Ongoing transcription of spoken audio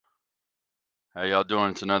How y'all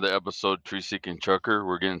doing? It's another episode, Tree Seeking Trucker.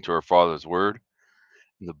 We're getting to our Father's Word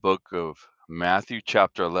in the book of Matthew,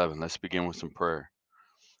 chapter 11. Let's begin with some prayer.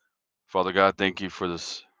 Father God, thank you for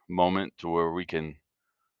this moment to where we can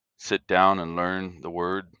sit down and learn the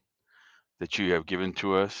Word that you have given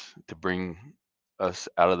to us to bring us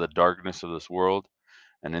out of the darkness of this world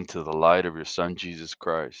and into the light of your Son, Jesus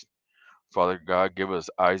Christ. Father God, give us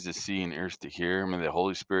eyes to see and ears to hear. May the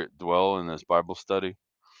Holy Spirit dwell in this Bible study,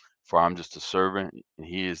 for I'm just a servant and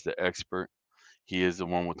He is the expert. He is the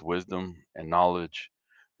one with wisdom and knowledge,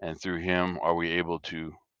 and through him are we able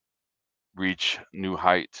to reach new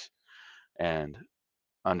heights and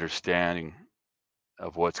understanding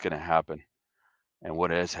of what's going to happen and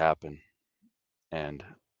what has happened and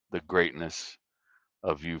the greatness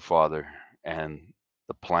of you, Father, and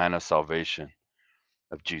the plan of salvation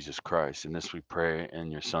of Jesus Christ. And this we pray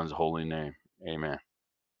in your Son's holy name. Amen.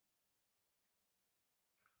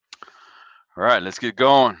 All right, let's get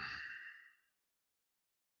going.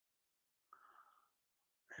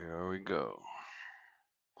 Here we go.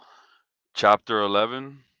 Chapter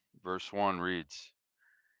 11, verse 1 reads,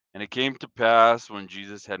 And it came to pass when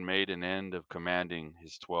Jesus had made an end of commanding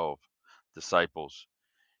his 12 disciples,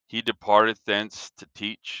 he departed thence to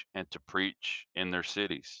teach and to preach in their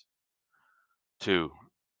cities. 2.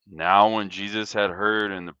 Now when Jesus had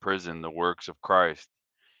heard in the prison the works of Christ,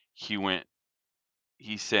 he went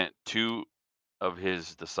he sent two of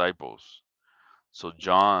his disciples. So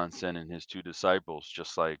John sent in his two disciples,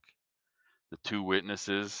 just like the two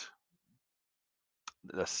witnesses,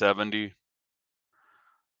 the 70.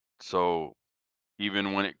 So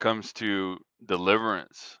even when it comes to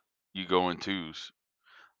deliverance, you go in twos.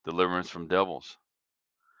 Deliverance from devils.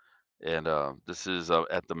 And this is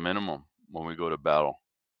at the minimum when we go to battle.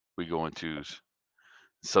 We go in twos.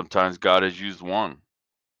 Sometimes God has used one,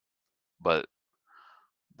 but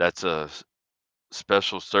that's a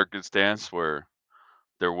special circumstance where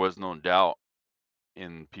there was no doubt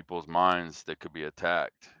in people's minds that could be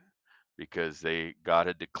attacked because God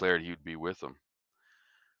had declared He would be with them,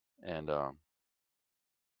 and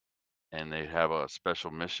they have a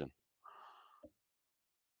special mission.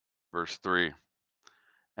 Verse 3,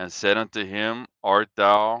 and said unto him, Art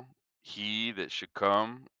thou he that should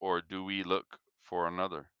come, or do we look for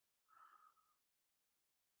another?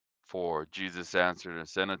 For Jesus answered and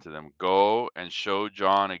said unto them, Go and show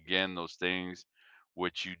John again those things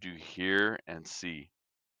which you do hear and see.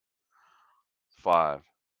 5.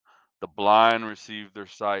 The blind receive their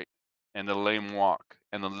sight, and the lame walk,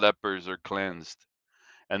 and the lepers are cleansed,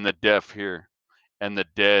 and the deaf hear, and the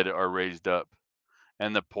dead are raised up,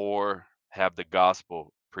 and the poor have the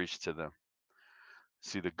gospel preached to them.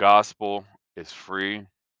 See, the gospel is free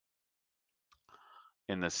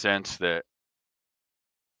in the sense that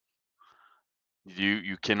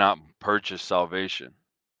you cannot purchase salvation.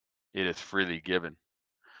 It is freely given,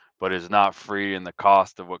 but is not free in the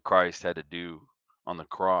cost of what Christ had to do on the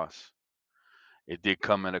cross. It did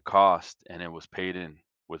come at a cost, and it was paid in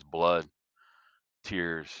with blood,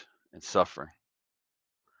 tears, and suffering.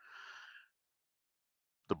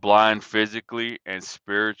 The blind physically and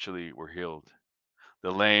spiritually were healed.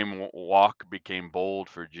 The lame walk became bold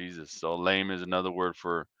for Jesus. So lame is another word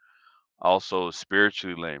for also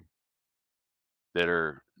spiritually lame, that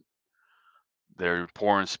are they're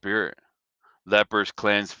poor in spirit. Lepers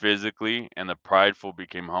cleansed physically, and the prideful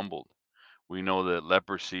became humbled. We know that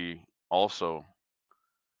leprosy also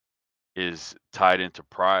is tied into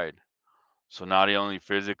pride. So not only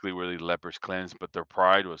physically were the lepers cleansed, but their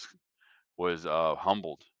pride was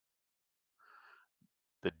humbled.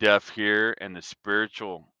 The deaf hear, and the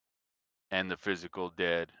spiritual and the physical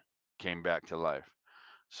dead came back to life.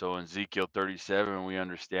 So in Ezekiel 37, we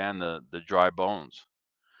understand the dry bones.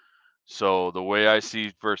 So the way I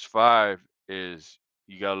see verse 5 is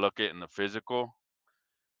you got to look at it in the physical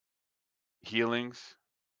healings,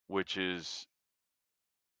 which is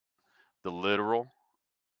the literal,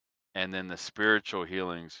 and then the spiritual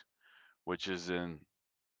healings, which is in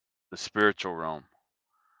the spiritual realm,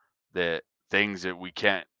 that things that we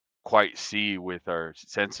can't quite see with our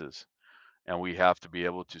senses, and we have to be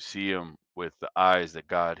able to see them with the eyes that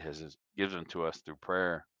God has given to us through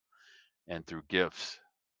prayer and through gifts.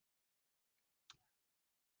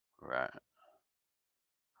 Right.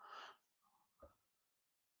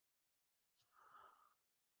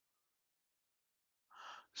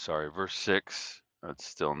 Sorry, verse 6. That's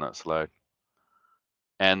still in that slide.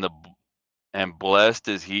 And the and blessed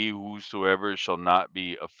is he whosoever shall not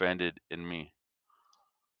be offended in me.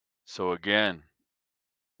 So again,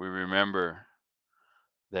 we remember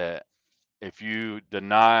that if you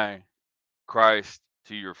deny Christ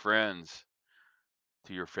to your friends,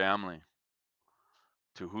 to your family,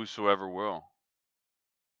 to whosoever will,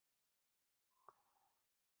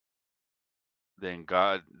 then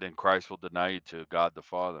Christ will deny you to God the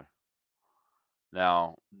Father.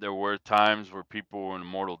 Now, there were times where people were in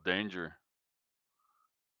mortal danger,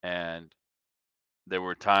 and there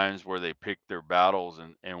were times where they picked their battles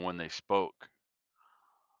and when they spoke,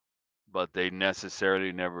 but they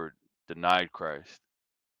necessarily never denied Christ.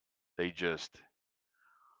 They just,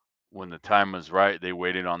 when the time was right, they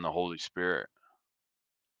waited on the Holy Spirit.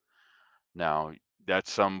 Now,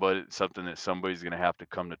 that's something that somebody's going to have to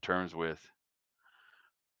come to terms with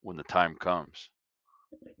when the time comes.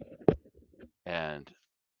 And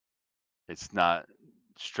it's not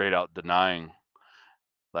straight out denying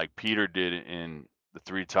like Peter did in the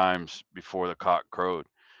three times before the cock crowed.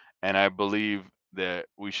 And I believe that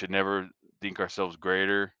we should never think ourselves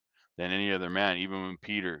greater than any other man. Even when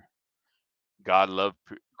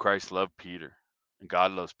Christ loved Peter, and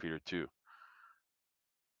God loves Peter too.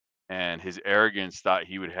 And his arrogance thought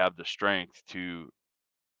he would have the strength to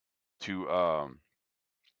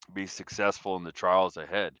be successful in the trials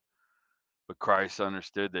ahead. But Christ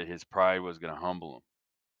understood that his pride was going to humble him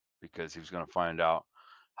because he was going to find out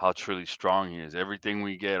how truly strong he is. Everything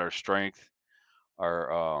we get, our strength,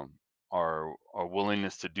 our our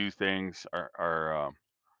willingness to do things, our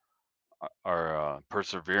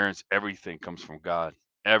perseverance, everything comes from God.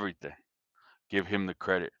 Everything. Give him the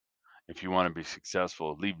credit if you want to be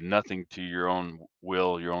successful. Leave nothing to your own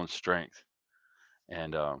will, your own strength,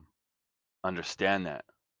 and understand that.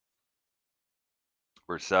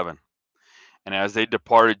 Verse 7. And as they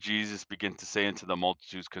departed, Jesus began to say unto the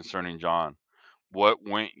multitudes concerning John, what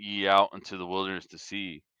went ye out into the wilderness to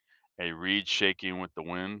see? A reed shaking with the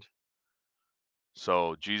wind?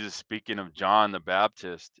 So Jesus, speaking of John the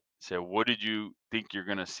Baptist, said, what did you think you're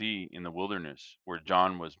going to see in the wilderness where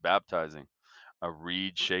John was baptizing? A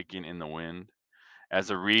reed shaking in the wind?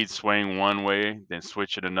 As a reed swaying one way, then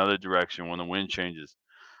switch in another direction when the wind changes.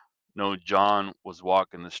 No, John was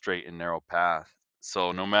walking the straight and narrow path.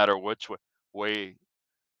 So no matter which way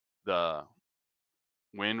the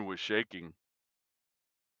wind was shaking,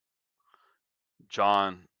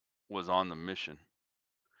 John was on the mission.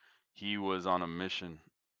 He was on a mission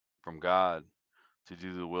from God to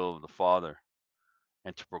do the will of the Father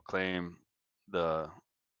and to proclaim the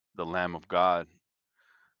the Lamb of God.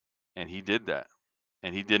 And he did that.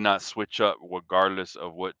 And he did not switch up regardless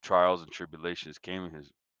of what trials and tribulations came in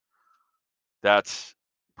his. That's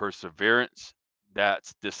perseverance,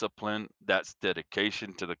 that's discipline, that's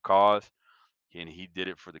dedication to the cause, and he did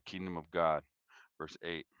it for the kingdom of God. Verse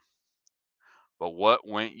 8. But what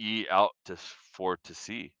went ye out for to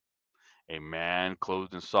see? A man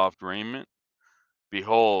clothed in soft raiment?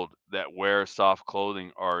 Behold, that wear soft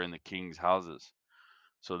clothing are in the king's houses.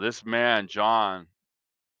 So this man, John,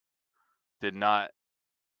 did not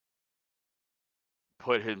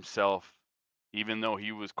put himself, even though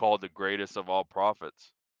he was called the greatest of all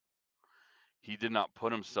prophets, he did not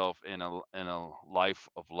put himself in a life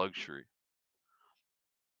of luxury.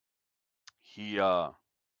 He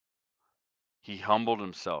he humbled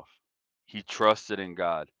himself. He trusted in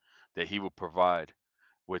God that he would provide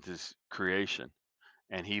with his creation.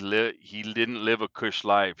 And he didn't live a cush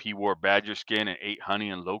life. He wore badger skin and ate honey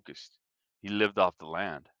and locust. He lived off the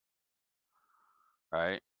land,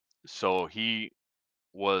 right? So he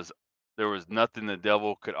was there was nothing the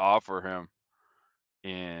devil could offer him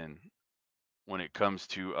in when it comes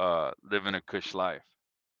to living a cush life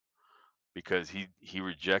because he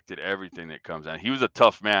rejected everything that comes out. He was a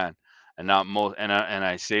tough man, and not most and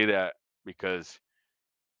I say that because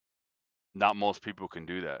not most people can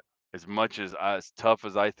do that. As tough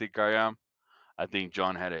as I think I am, I think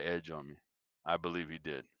John had an edge on me. I believe he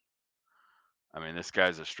did. I mean, this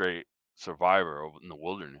guy's a straight survivor in the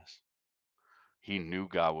wilderness. He knew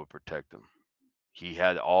God would protect him. He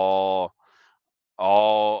had all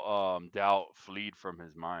doubt fleed from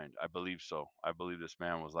his mind. I believe so. I believe this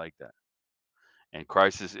man was like that. And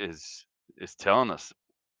Christ is telling us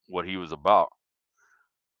what he was about.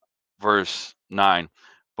 Verse 9.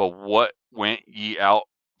 But what went ye out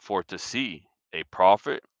for to see? A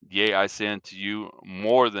prophet? Yea, I say unto you,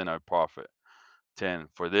 more than a prophet. 10.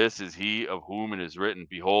 For this is he of whom it is written,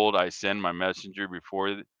 behold, I send my messenger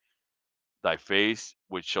before thy face,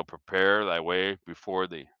 which shall prepare thy way before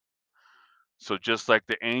thee. So just like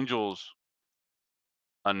the angels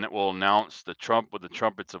will announce the trump with the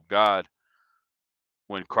trumpets of God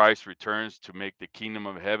when Christ returns to make the kingdom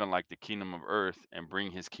of heaven like the kingdom of earth and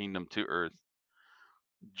bring his kingdom to earth,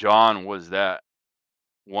 John was that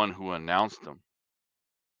one who announced him.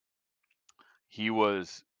 He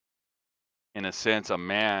was, in a sense, a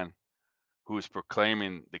man who was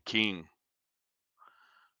proclaiming the king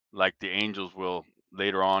like the angels will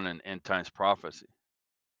later on in end times prophecy.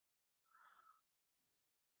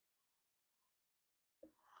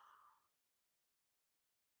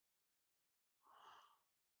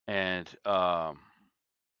 And I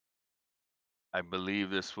believe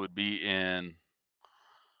this was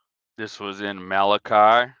in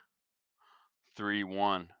Malachi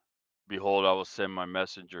 3:1. Behold, I will send my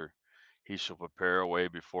messenger. He shall prepare a way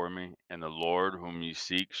before me, and the Lord whom ye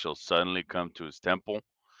seek shall suddenly come to his temple,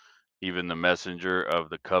 even the messenger of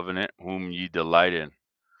the covenant whom ye delight in.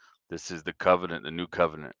 This is the covenant, the new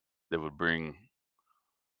covenant that would bring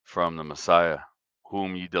from the Messiah,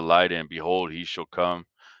 whom ye delight in. Behold, he shall come,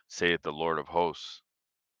 saith the Lord of hosts.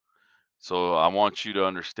 So I want you to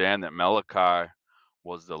understand that Malachi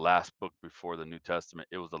was the last book before the New Testament.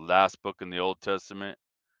 It was the last book in the Old Testament,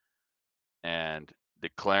 and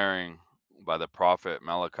declaring by the prophet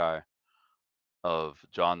Malachi of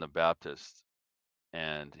John the Baptist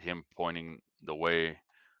and him pointing the way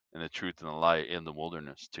and the truth and the light in the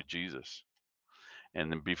wilderness to Jesus.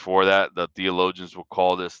 And then before that, the theologians will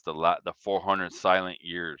call this the 400 silent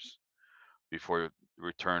years before the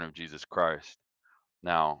return of Jesus Christ.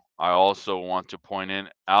 Now, I also want to point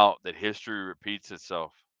out that history repeats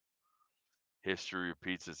itself. History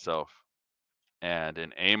repeats itself. And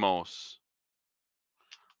in Amos,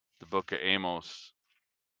 the book of Amos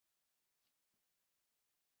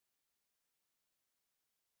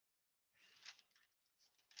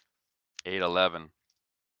 8:11,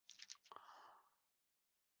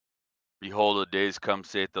 behold, the days come,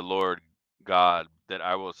 saith the Lord God, that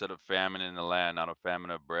I will set a famine in the land, not a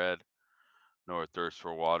famine of bread, nor a thirst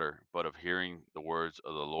for water, but of hearing the words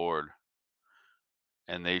of the Lord.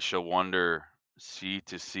 And they shall wander sea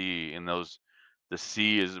to sea. And the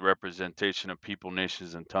sea is a representation of people,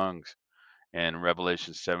 nations, and tongues. And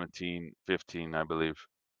Revelation 17:15, I believe.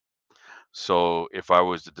 So if I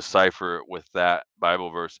was to decipher it with that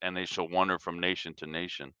Bible verse, and they shall wander from nation to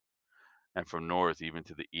nation, and from north even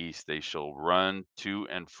to the east, they shall run to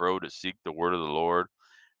and fro to seek the word of the Lord,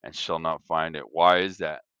 and shall not find it. Why is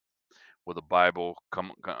that? Will the Bible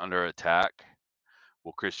come under attack?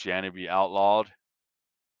 Will Christianity be outlawed?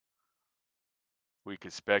 We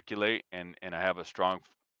could speculate, and I have a strong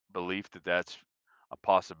belief that that's a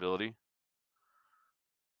possibility,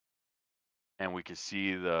 and we could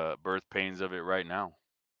see the birth pains of it right now.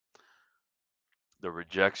 The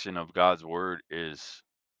rejection of God's word is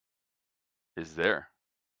there,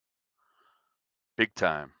 big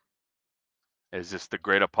time. Is this the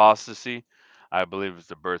great apostasy? I believe it's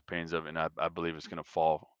the birth pains of it, and I believe it's going to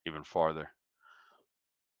fall even farther.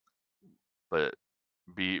 But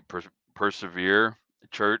persevere,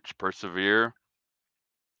 church, persevere,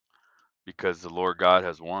 because the Lord God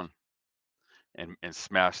has won and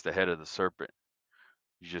smashed the head of the serpent.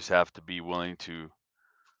 You just have to be willing to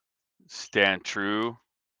stand true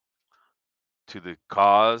to the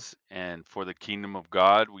cause, and for the kingdom of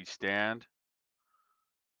God we stand,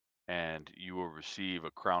 and you will receive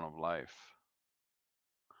a crown of life.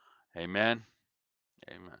 Amen.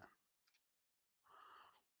 Amen.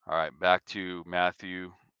 All right, back to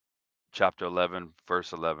Matthew chapter 11,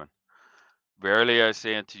 verse 11. Verily I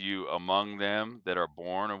say unto you, among them that are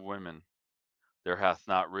born of women, there hath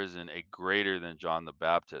not risen a greater than John the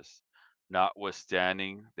Baptist,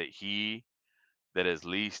 notwithstanding that he that is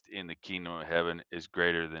least in the kingdom of heaven is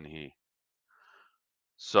greater than he.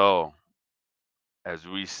 So, as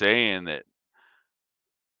we saying that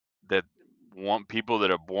one people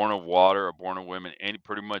that are born of water or born of women, any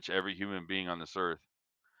pretty much every human being on this earth,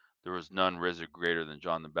 there was none risen greater than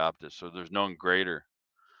John the Baptist. So there's none greater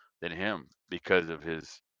than him because of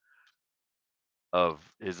his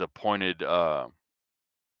appointed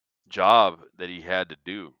job that he had to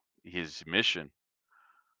do, his mission,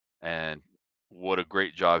 and what a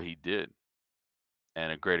great job he did,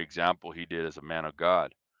 and a great example he did as a man of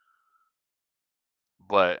God.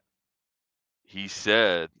 But he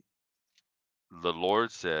said, the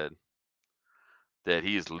Lord said, that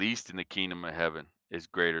he is least in the kingdom of heaven is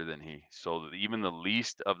greater than he. So that even the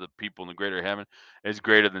least of the people in the greater heaven is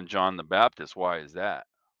greater than John the Baptist. Why is that?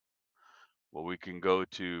 Well, we can go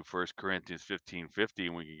to 1 Corinthians 15:50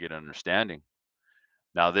 and we can get understanding.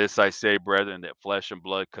 Now this I say, brethren, that flesh and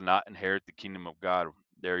blood cannot inherit the kingdom of God.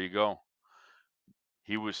 There you go.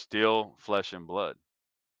 He was still flesh and blood,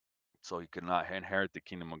 so he could not inherit the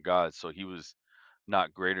kingdom of God. So he was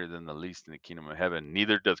not greater than the least in the kingdom of heaven.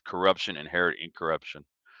 Neither does corruption inherit incorruption.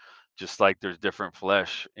 Just like there's different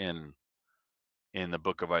flesh in the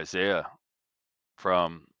book of Isaiah,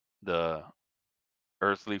 from the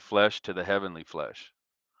earthly flesh to the heavenly flesh.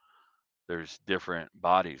 There's different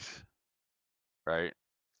bodies, right?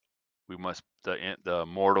 We must the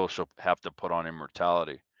mortal shall have to put on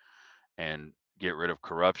immortality and get rid of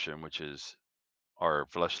corruption, which is our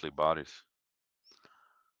fleshly bodies.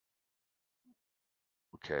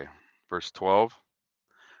 Okay, verse 12,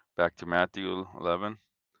 back to Matthew 11.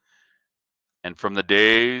 And from the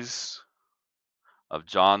days of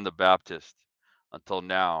John the Baptist until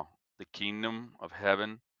now, the kingdom of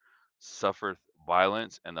heaven suffereth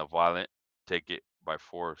violence, and the violent take it by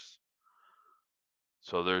force.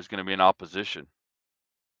 So there's going to be an opposition,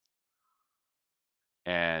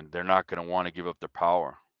 and they're not going to want to give up their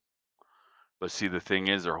power. But see, the thing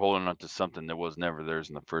is, they're holding on to something that was never theirs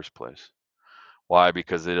in the first place. Why?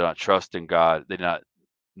 Because they do not trust in God.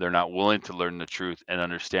 They're not willing to learn the truth and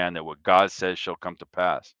understand that what God says shall come to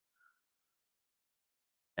pass.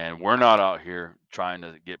 And we're not out here trying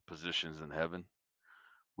to get positions in heaven.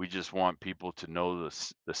 We just want people to know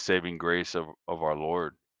the saving grace of our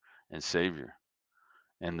Lord and Savior,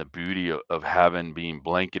 and the beauty of having being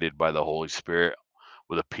blanketed by the Holy Spirit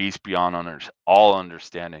with a peace beyond all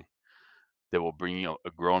understanding that will bring you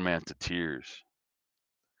a grown man to tears,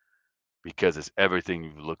 because it's everything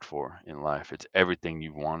you've looked for in life. It's everything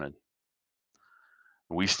you've wanted.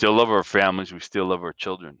 We still love our families. We still love our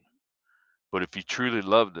children. But if you truly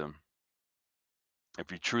love them,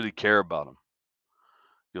 if you truly care about them,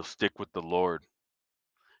 you'll stick with the Lord,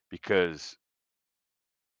 because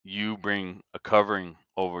you bring a covering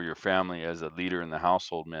over your family as a leader in the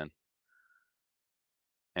household, man.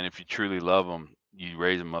 And if you truly love them, you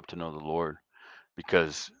raise them up to know the Lord,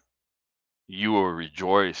 because you will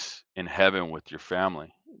rejoice in heaven with your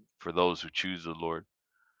family for those who choose the Lord.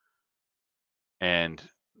 And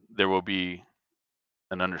there will be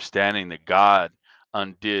an understanding that God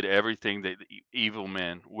undid everything that the evil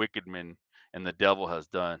men, wicked men, and the devil has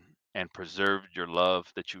done, and preserved your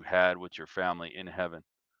love that you had with your family in heaven.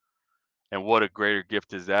 And what a greater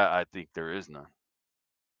gift is that? I think there is none.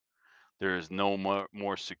 There is no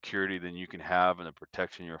more security than you can have in the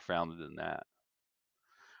protection of your family than that.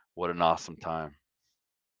 What an awesome time.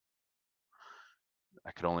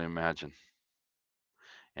 I could only imagine.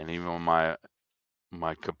 And even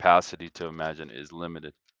my capacity to imagine is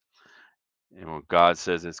limited. And when God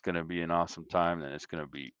says it's going to be an awesome time, then it's going to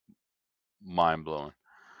be mind blowing.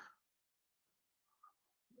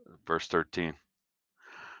 Verse 13.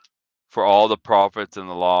 For all the prophets and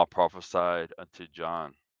the law prophesied unto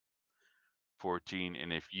John. 14.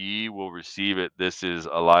 And if ye will receive it, this is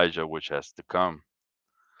Elijah which has to come.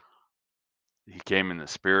 He came in the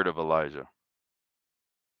spirit of Elijah.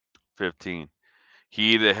 15.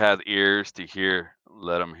 He that hath ears to hear,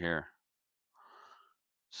 let him hear.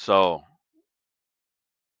 So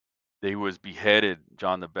he was beheaded,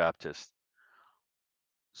 John the Baptist.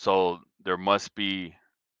 So there must be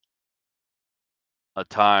a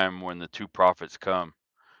time when the two prophets come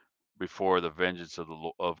before the vengeance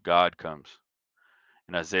of God comes.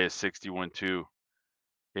 In Isaiah 61:2,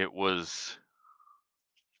 it was,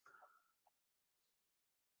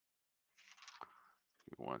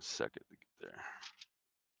 give me 1 second to get there.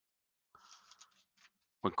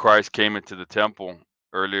 When Christ came into the temple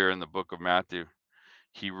earlier in the book of Matthew,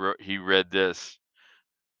 he read this,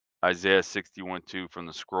 Isaiah 61:2, from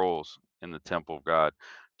the scrolls in the temple of God,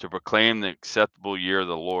 to proclaim the acceptable year of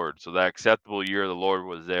the Lord. So that acceptable year of the Lord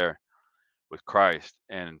was there with Christ,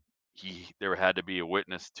 and there had to be a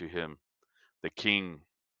witness to him, the king.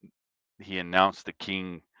 He announced the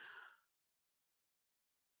king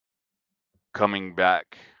coming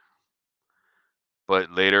back.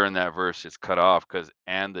 But later in that verse, it's cut off, because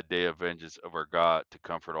and the day of vengeance of our God to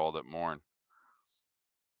comfort all that mourn.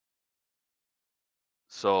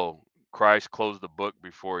 So Christ closed the book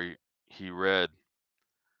before he read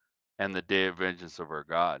and the day of vengeance of our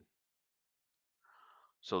God.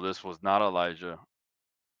 So this was not Elijah.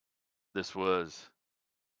 This was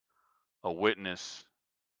a witness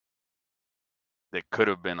that could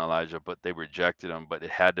have been Elijah, but they rejected him. But it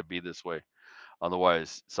had to be this way.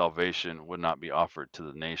 Otherwise, salvation would not be offered to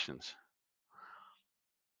the nations.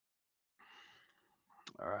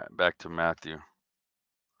 All right, back to Matthew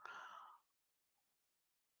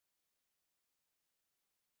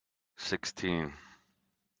 16.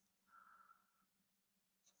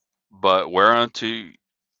 But whereunto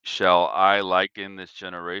shall I liken this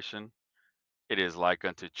generation? It is like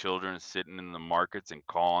unto children sitting in the markets and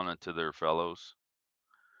calling unto their fellows.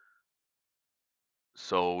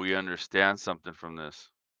 So we understand something from this,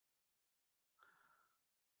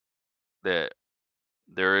 that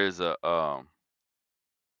there is a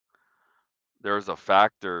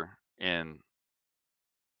factor in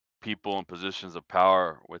people in positions of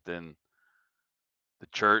power within the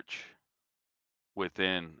church,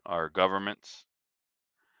 within our governments,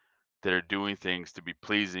 that are doing things to be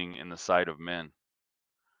pleasing in the sight of men.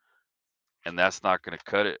 And that's not going to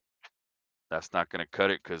cut it. That's not going to cut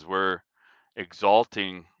it because we're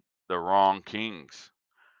exalting the wrong kings.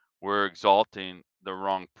 We're exalting the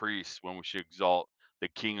wrong priests when we should exalt the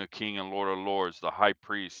King of Kings and Lord of Lords, the high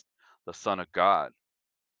priest, the Son of God.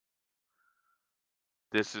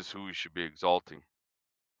 This is who we should be exalting.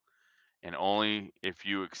 And only if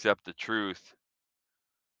you accept the truth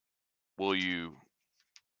will you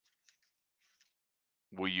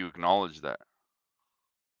acknowledge that.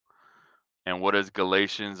 And what does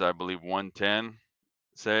Galatians, I believe 1:10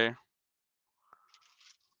 say?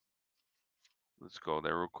 Let's go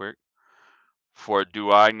there real quick. For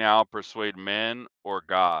do I now persuade men or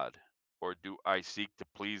God? Or do I seek to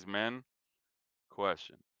please men?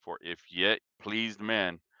 Question. For if yet pleased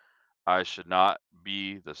men, I should not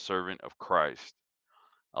be the servant of Christ.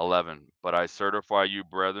 11. But I certify you,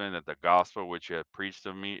 brethren, that the gospel which you have preached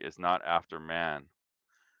of me is not after man.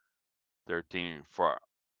 13. For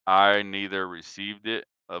I neither received it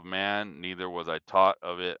of man, neither was I taught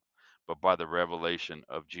of it, but by the revelation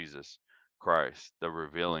of Jesus Christ, the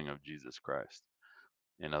revealing of Jesus Christ,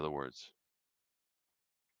 in other words.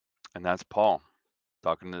 And that's Paul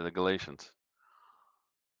talking to the Galatians.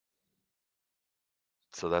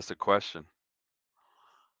 So that's the question.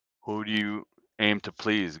 Who do you aim to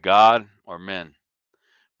please, God or men?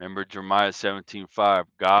 Remember Jeremiah 17:5.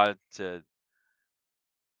 God said,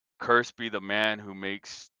 cursed be the man who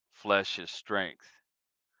makes flesh his strength.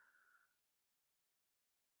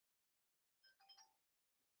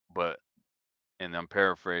 But, and I'm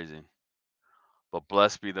paraphrasing, but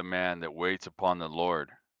blessed be the man that waits upon the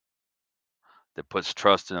Lord, that puts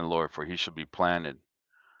trust in the Lord, for he shall be planted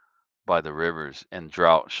by the rivers, and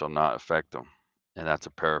drought shall not affect him. And that's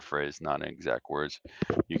a paraphrase, not in exact words.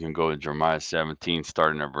 You can go to Jeremiah 17,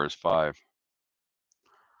 starting at verse 5.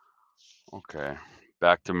 Okay,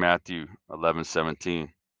 back to Matthew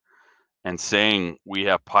 11:17. And saying, we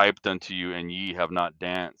have piped unto you, and ye have not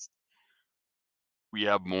danced. We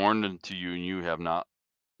have mourned unto you, and you have not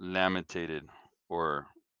lamented or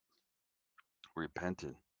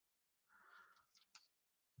repented.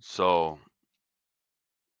 So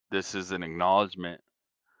this is an acknowledgement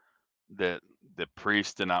that the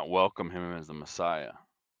priests did not welcome him as the Messiah.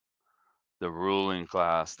 The ruling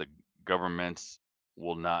class, the governments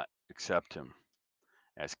will not accept him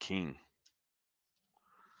as king.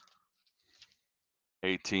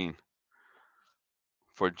 18.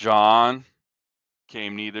 For John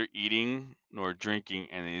came neither eating nor drinking,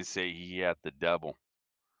 and they say he had the devil.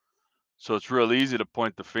 So it's real easy to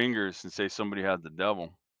point the fingers and say somebody had the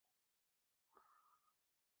devil.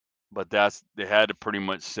 But they had to pretty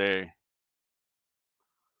much say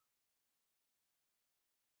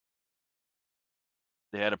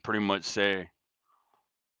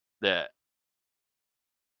that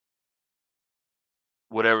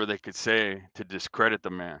whatever they could say to discredit the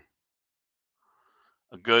man.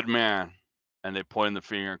 A good man, and they pointed the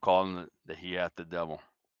finger and called him that he had the devil.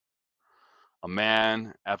 A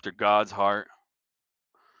man after God's heart,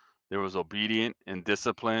 that was obedient and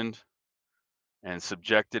disciplined and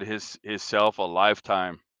subjected himself a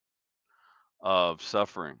lifetime of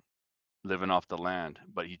suffering, living off the land,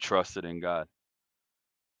 but he trusted in God.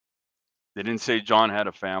 They didn't say John had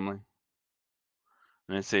a family.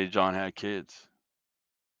 They didn't say John had kids.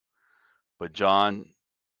 But John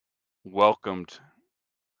welcomed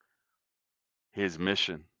his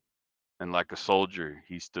mission, and like a soldier,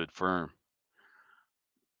 he stood firm.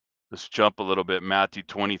 Let's jump a little bit. Matthew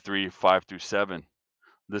 23:5-7.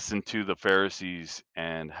 Listen to the Pharisees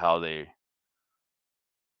and how they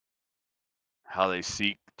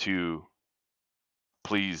seek to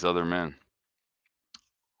please other men.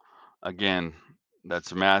 Again,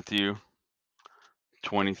 that's Matthew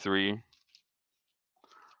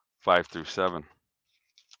 23:5-7.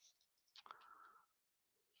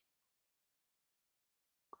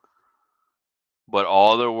 But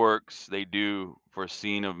all their works they do for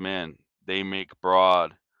seen of men, they make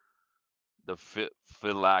broad the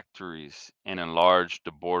phylacteries and enlarge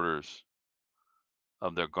the borders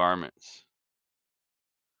of their garments.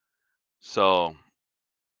 So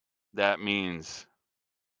that means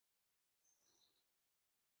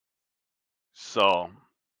the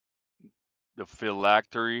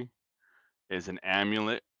phylactery is an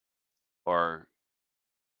amulet or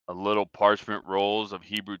a little parchment rolls of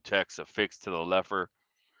Hebrew text affixed to the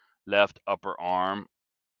left upper arm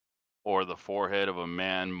or the forehead of a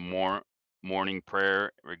man morning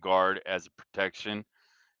prayer regard as a protection,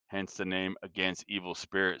 hence the name against evil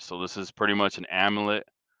spirits. So this is pretty much an amulet.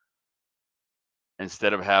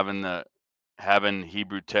 Instead of having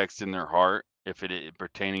Hebrew text in their heart, if it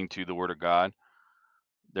pertaining to the word of God,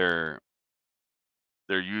 they're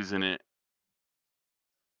they're using it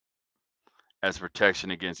as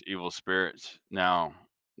protection against evil spirits. Now,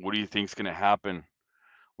 what do you think is going to happen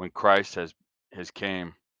when Christ has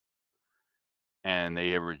came and they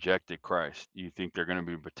have rejected Christ? Do you think they're going to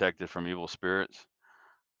be protected from evil spirits?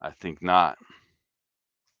 I think not.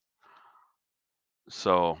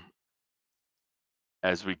 So,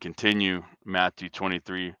 as we continue, Matthew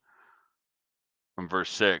 23 from verse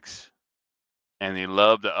 6, and they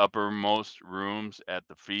loved the uppermost rooms at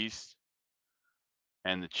the feast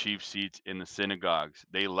and the chief seats in the synagogues.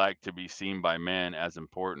 They like to be seen by men as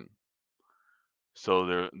important.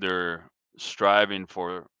 So they're striving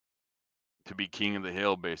for to be king of the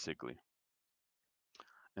hill, basically.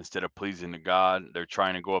 Instead of pleasing to God, they're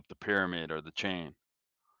trying to go up the pyramid or the chain.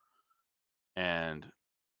 And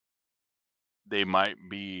they might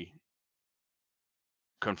be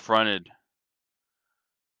confronted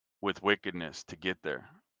with wickedness to get there.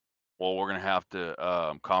 Well, we're going to have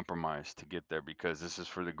to compromise to get there because this is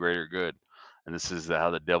for the greater good. And this is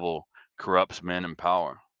how the devil corrupts men in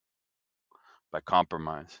power, by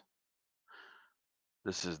compromise.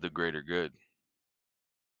 This is the greater good.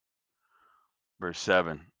 Verse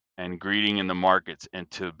 7, and greeting in the markets, and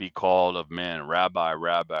to be called of men, rabbi,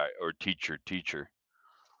 rabbi, or teacher, teacher.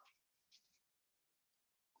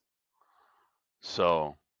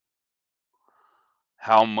 So,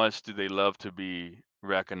 how much do they love to be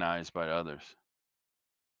recognized by others?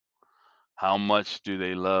 How much do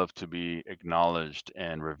they love to be acknowledged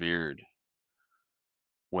and revered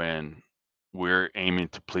when we're aiming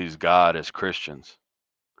to please God as Christians?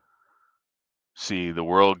 See, the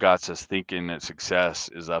world got us thinking that success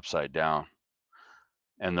is upside down,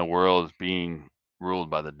 and the world is being ruled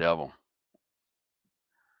by the devil.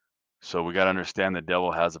 So we got to understand the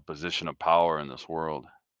devil has a position of power in this world,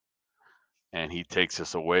 and he takes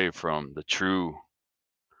us away from the true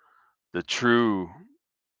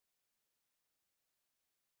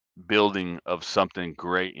building of something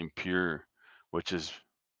great and pure, which is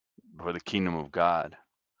for the kingdom of God.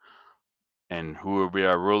 And who will be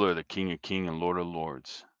our ruler? The King of Kings and Lord of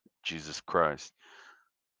Lords, Jesus Christ.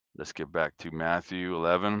 Let's get back to Matthew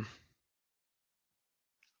 11,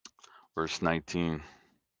 verse 19.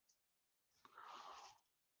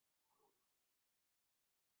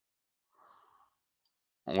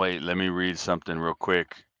 Wait, let me read something real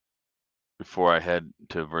quick before I head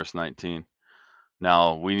to verse 19.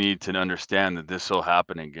 Now, we need to understand that this will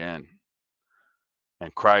happen again.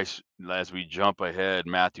 And Christ, as we jump ahead,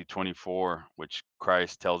 Matthew 24, which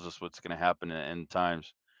Christ tells us what's going to happen in the end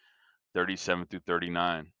times, 37 through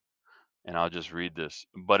 39. And I'll just read this.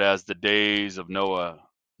 But as the days of Noah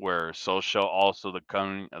were, so shall also the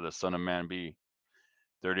coming of the Son of Man be.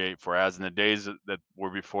 38. For as in the days that were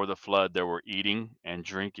before the flood, there were eating and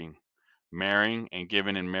drinking, marrying and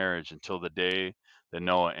giving in marriage until the day that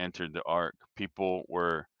Noah entered the ark. People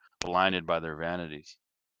were blinded by their vanities,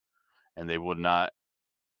 and they would not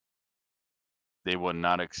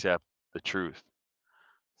accept the truth.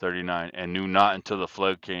 39. And knew not until the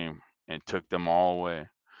flood came and took them all away.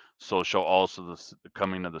 So shall also the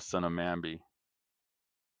coming of the Son of Man be.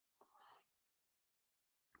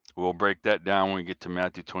 We'll break that down when we get to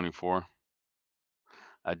Matthew 24.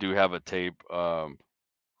 I do have a tape, a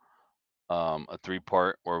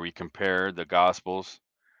three-part where we compare the Gospels,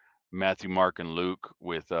 Matthew, Mark, and Luke,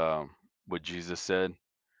 with what Jesus said.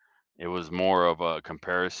 It was more of a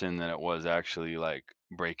comparison than it was actually like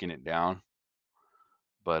breaking it down.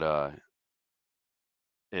 But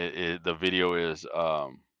the video is I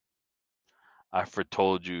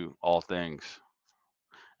foretold you all things.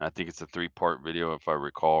 And I think it's a three-part video if I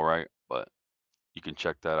recall right, but you can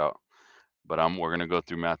check that out. But we're gonna go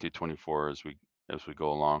through Matthew 24 as we go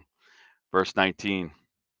along. Verse 19.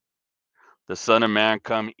 The Son of Man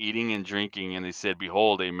come eating and drinking, and they said,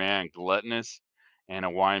 behold, a man gluttonous and a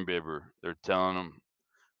winebibber. They're telling him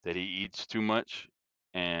that he eats too much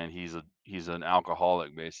and he's an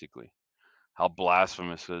alcoholic, basically. How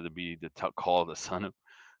blasphemous would it be to call the Son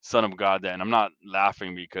of God that? And I'm not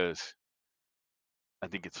laughing because I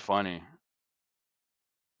think it's funny,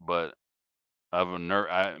 but I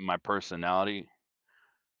have my personality.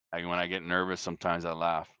 When I get nervous, sometimes I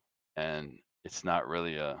laugh, and it's not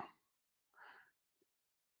really a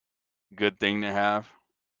good thing to have,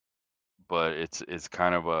 but it's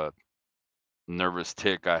kind of a nervous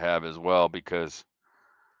tick I have as well because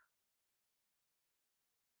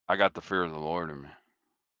I got the fear of the Lord in me.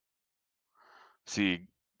 See,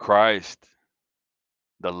 Christ,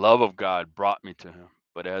 the love of God brought me to him.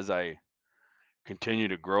 But as I continue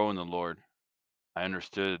to grow in the Lord, I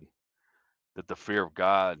understood that the fear of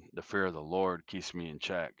God, the fear of the Lord keeps me in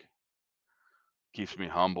check, keeps me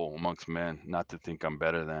humble amongst men, not to think I'm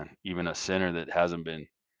better than even a sinner that hasn't been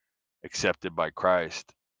accepted by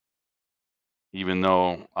Christ, even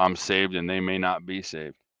though I'm saved and they may not be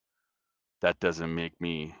saved. That doesn't make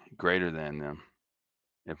me greater than them.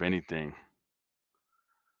 If anything,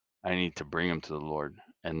 I need to bring them to the Lord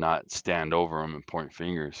and not stand over them and point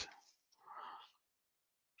fingers.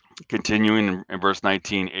 Continuing in verse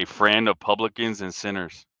 19, a friend of publicans and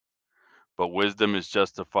sinners, but wisdom is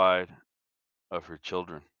justified of her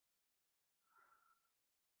children.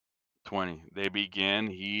 20, they began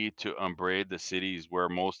he to upbraid the cities where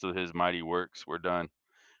most of his mighty works were done,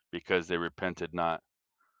 because they repented not.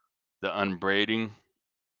 The upbraiding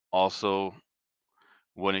also,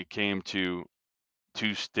 when it came to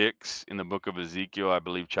two sticks in the book of Ezekiel, I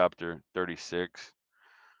believe chapter 36,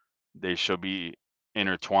 they shall be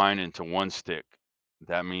intertwined into one stick.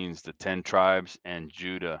 That means the 10 tribes and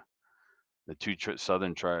Judah, the two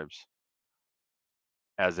southern tribes,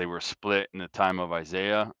 as they were split in the time of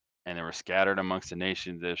Isaiah and they were scattered amongst the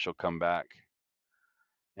nations, they shall come back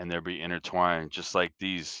and they'll be intertwined, just like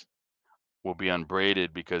these will be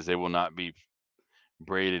unbraided, because they will not be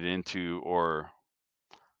braided into or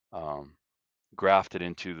um, grafted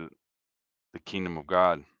into the kingdom of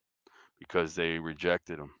God, because they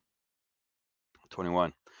rejected him.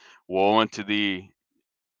 21. Woe unto thee,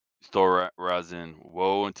 Storazin!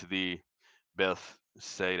 Woe unto thee,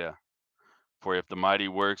 Bethsaida! For if the mighty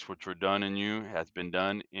works which were done in you hath been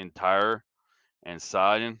done in Tyre and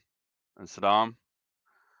Sidon and Sodom,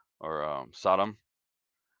 or Sodom,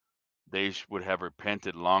 they would have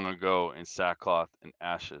repented long ago in sackcloth and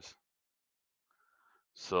ashes.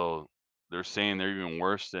 So they're saying they're even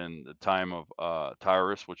worse than the time of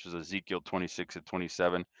Tyrus, which is Ezekiel 26 and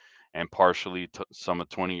 27, and partially some of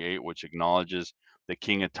 28, which acknowledges the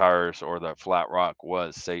king of Tyrus, or the flat rock,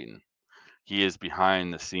 was Satan. He is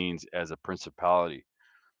behind the scenes as a principality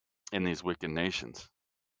in these wicked nations.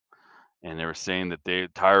 And they were saying that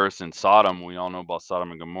Tyrus and Sodom, we all know about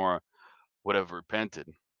Sodom and Gomorrah, would have repented.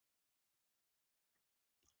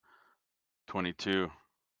 22.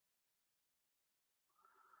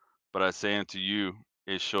 But I say unto you,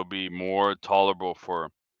 it shall be more tolerable for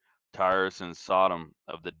Tyrus and Sodom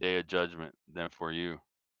of the day of judgment than for you.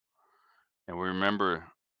 And we remember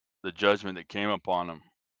the judgment that came upon them,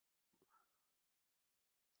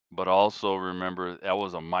 but also remember that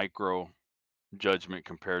was a micro judgment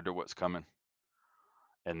compared to what's coming.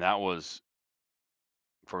 And that was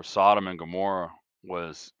for Sodom and Gomorrah,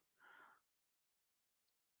 was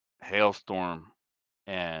hailstorm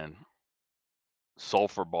and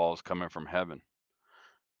sulfur balls coming from heaven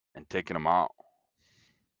and taking them out.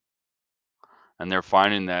 And they're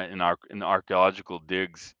finding that in the archaeological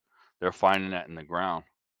digs, they're finding that in the ground.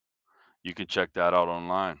 You can check that out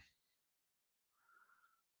online.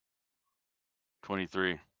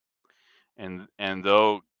 23. And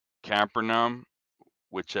though Capernaum,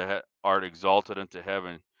 which art exalted unto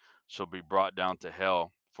heaven, shall be brought down to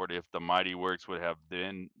hell, for if the mighty works would have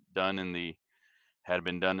been done had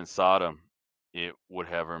been done in Sodom, it would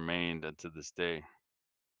have remained unto this day.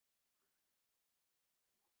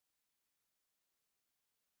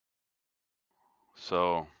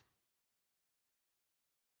 So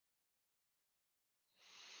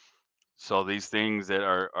these things that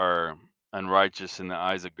are unrighteous in the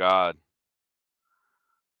eyes of God,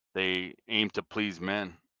 they aim to please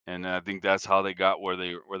men. And I think that's how they got where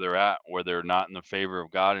they're at, where they're not in the favor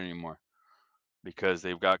of God anymore, because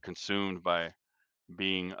they've got consumed by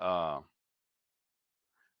being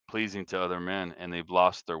pleasing to other men, and they've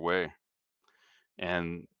lost their way.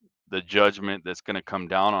 And the judgment that's going to come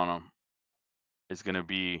down on them is going to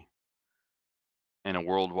be in a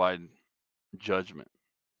worldwide judgment.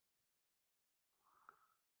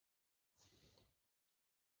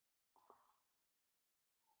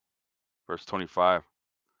 Verse 25.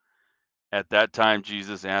 At that time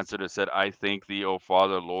Jesus answered and said, I thank thee, O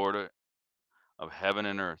Father, Lord of heaven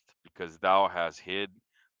and earth, because thou hast hid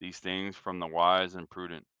these things from the wise and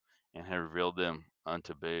prudent, and have revealed them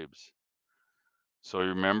unto babes. So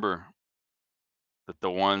remember that the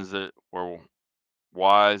ones that were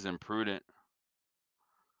wise and prudent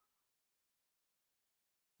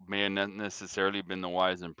may have not necessarily been the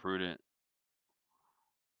wise and prudent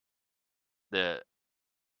that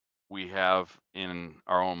we have in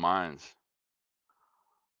our own minds,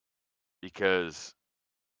 because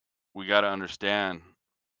we got to understand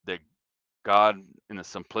that God, in the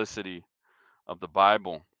simplicity of the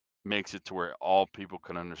Bible, makes it to where all people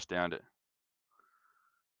can understand it.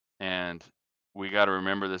 And we got to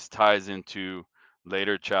remember this ties into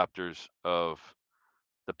later chapters of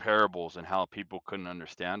the parables and how people couldn't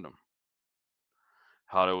understand them,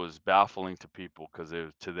 how it was baffling to people because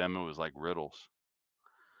to them it was like riddles.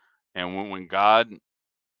 And when God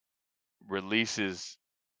releases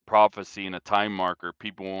prophecy in a time marker,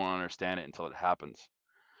 people won't understand it until it happens.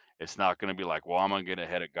 It's not going to be like, well, I'm going to get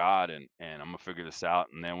ahead of God and I'm going to figure this out.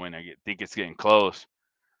 And then when think it's getting close,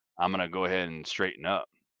 I'm going to go ahead and straighten up.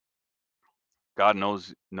 God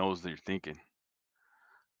knows that you're thinking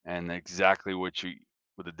and exactly what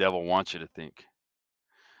the devil wants you to think.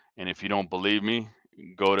 And if you don't believe me,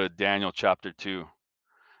 go to Daniel chapter 2.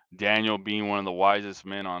 Daniel, being one of the wisest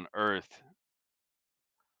men on earth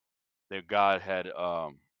that God had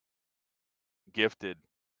gifted,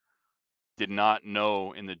 did not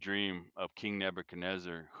know in the dream of King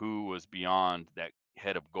Nebuchadnezzar who was beyond that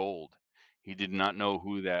head of gold. He did not know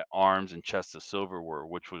who that arms and chest of silver were,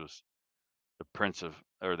 which was the prince of,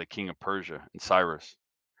 or the king of Persia and Cyrus.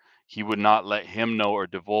 He would not let him know or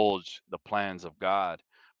divulge the plans of God,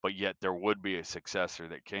 but yet there would be a successor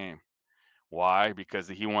that came. Why? Because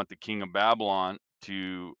he wanted the king of Babylon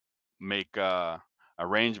to make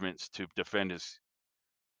arrangements to defend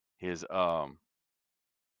his um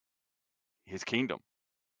his kingdom.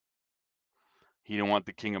 He didn't want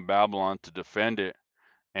the king of Babylon to defend it.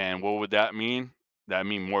 And what would that mean? That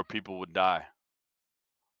mean more people would die.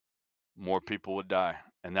 More people would die.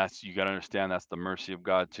 And that's, you got to understand, that's the mercy of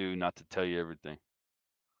God too, not to tell you everything.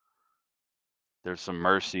 There's some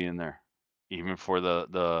mercy in there, even for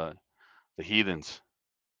the heathens,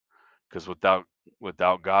 because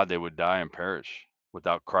without God they would die and perish.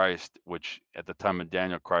 Without Christ, which at the time of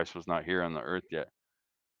Daniel, Christ was not here on the earth yet,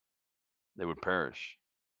 they would perish.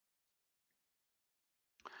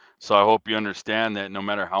 So I hope you understand that no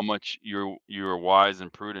matter how much you're wise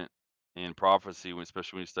and prudent in prophecy,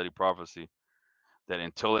 especially when you study prophecy, that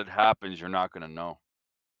until it happens, you're not going to know.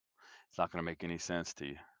 It's not going to make any sense to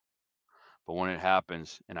you. But when it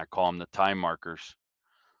happens, and I call them the time markers,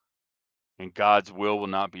 and God's will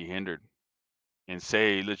not be hindered. And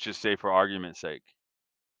say, let's just say for argument's sake,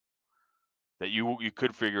 that you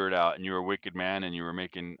could figure it out, and you're a wicked man, and you were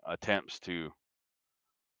making attempts to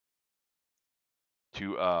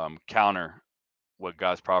counter what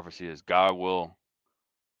God's prophecy is. God will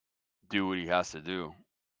do what He has to do.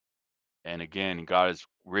 And again, God is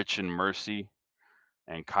rich in mercy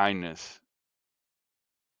and kindness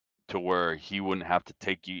to where He wouldn't have to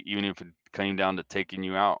take you, even if it came down to taking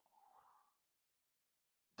you out,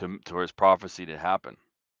 to His prophecy to happen.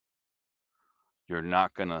 You're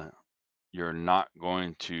not gonna you're not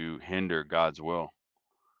going to hinder God's will.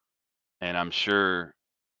 And I'm sure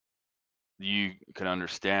you can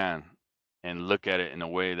understand and look at it in a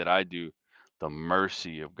way that I do, the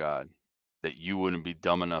mercy of God, that you wouldn't be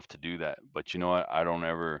dumb enough to do that. But you know what? I don't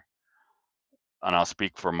ever, and I'll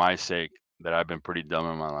speak for my sake, that I've been pretty dumb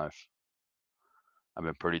in my life. I've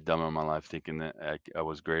been pretty dumb in my life thinking that I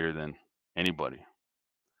was greater than anybody,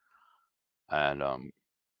 and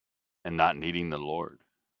and not needing the Lord.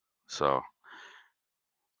 So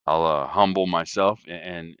I'll humble myself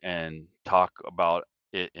and talk about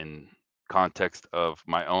it in context of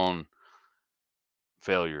my own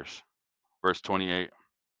failures. Verse 28.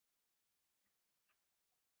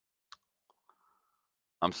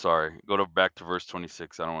 I'm sorry. Go to back to verse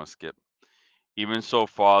 26. I don't want to skip. Even so,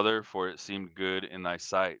 Father, for it seemed good in thy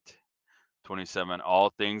sight. 27. All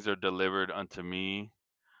things are delivered unto me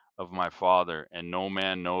of my Father, and no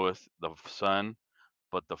man knoweth the Son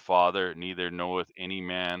but the Father, neither knoweth any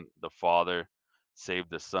man the Father save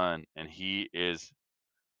the Son, and he is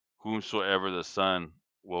whomsoever the Son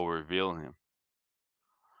will reveal him.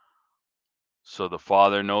 So the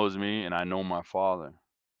Father knows me, and I know my Father.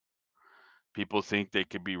 People think they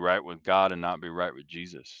could be right with God and not be right with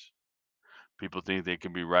Jesus. People think they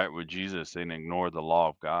can be right with Jesus and ignore the law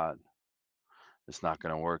of God. It's not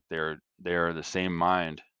going to work. They're the same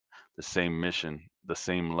mind, the same mission, the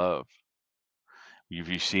same love. If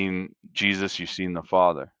you've seen Jesus, you've seen the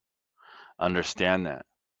Father. Understand that.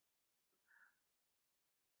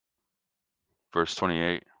 Verse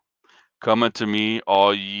 28. Come unto me,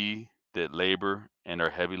 all ye that labor and are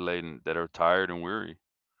heavy laden, that are tired and weary,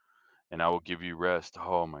 and I will give you rest.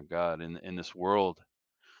 Oh my God. In this world,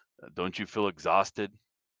 don't you feel exhausted?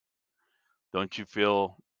 Don't you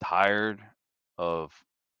feel tired of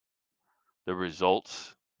the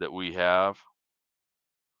results that we have?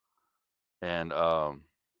 And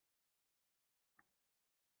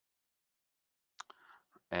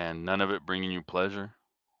and none of it bringing you pleasure.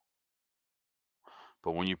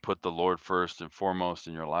 But when you put the Lord first and foremost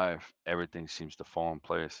in your life, everything seems to fall in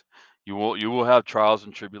place. You will have trials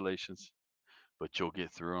and tribulations, but you'll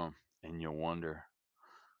get through them, and you'll wonder,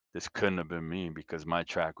 this couldn't have been me because my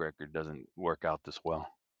track record doesn't work out this well.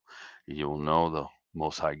 You will know the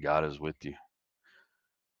Most High God is with you.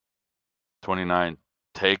 29.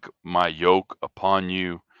 Take my yoke upon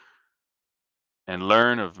you and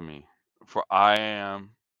learn of me, for I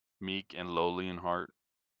am meek and lowly in heart,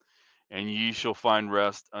 and ye shall find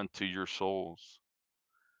rest unto your souls.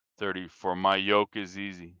 30. For my yoke is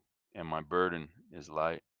easy and my burden is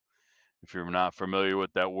light. If you're not familiar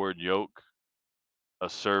with that word yoke,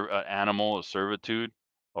 an animal of servitude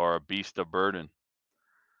or a beast of burden.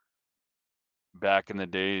 Back in the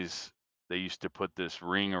days, they used to put this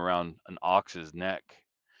ring around an ox's neck,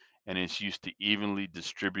 and it's used to evenly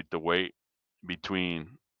distribute the weight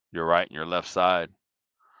between your right and your left side,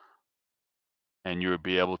 and you would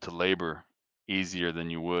be able to labor easier than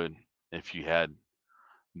you would if you had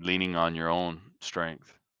leaning on your own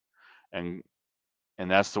strength. And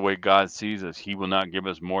that's the way God sees us. He will not give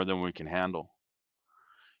us more than we can handle.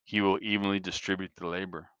 He will evenly distribute the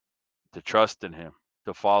labor. To trust in him,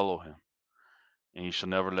 to follow him, and he shall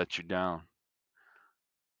never let you down.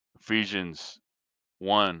 Ephesians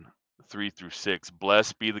 1:3-6.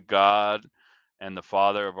 Blessed be the God and the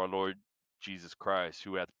Father of our Lord Jesus Christ,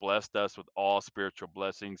 who hath blessed us with all spiritual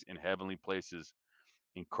blessings in heavenly places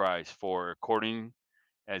in Christ. For according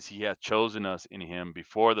as he hath chosen us in him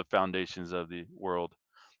before the foundations of the world,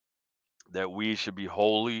 that we should be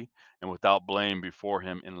holy and without blame before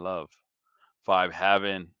him in love. 5.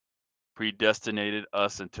 Having predestinated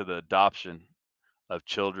us into the adoption of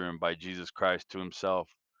children by Jesus Christ to himself,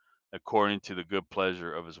 according to the good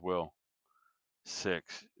pleasure of his will.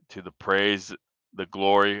 6. To the praise, the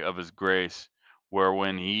glory of his grace,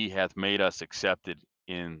 wherein he hath made us accepted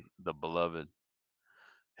in the beloved.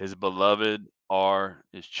 His beloved are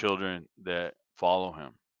his children that follow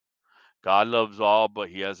him. God loves all, but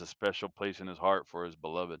he has a special place in his heart for his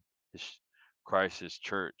beloved, his Christ, his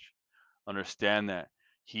church. Understand that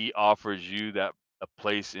he offers you that a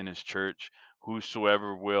place in his church,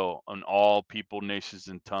 whosoever will, on all people, nations,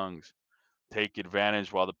 and tongues. Take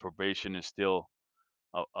advantage while the probation is still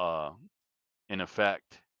uh, uh, in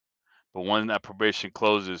effect. But when that probation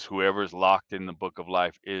closes, whoever is locked in the book of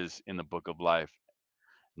life is in the book of life.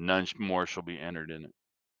 None more shall be entered in it.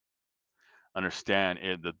 Understand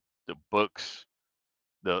it. The books,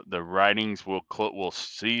 the writings will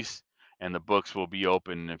cease, and the books will be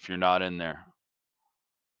open. If you're not in there,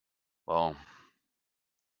 well,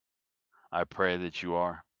 I pray that you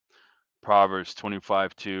are. Proverbs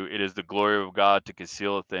 25:2. It is the glory of God to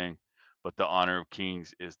conceal a thing, but the honor of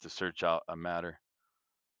kings is to search out a matter.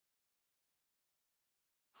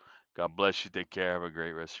 God bless you. Take care. Have a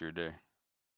great rest of your day.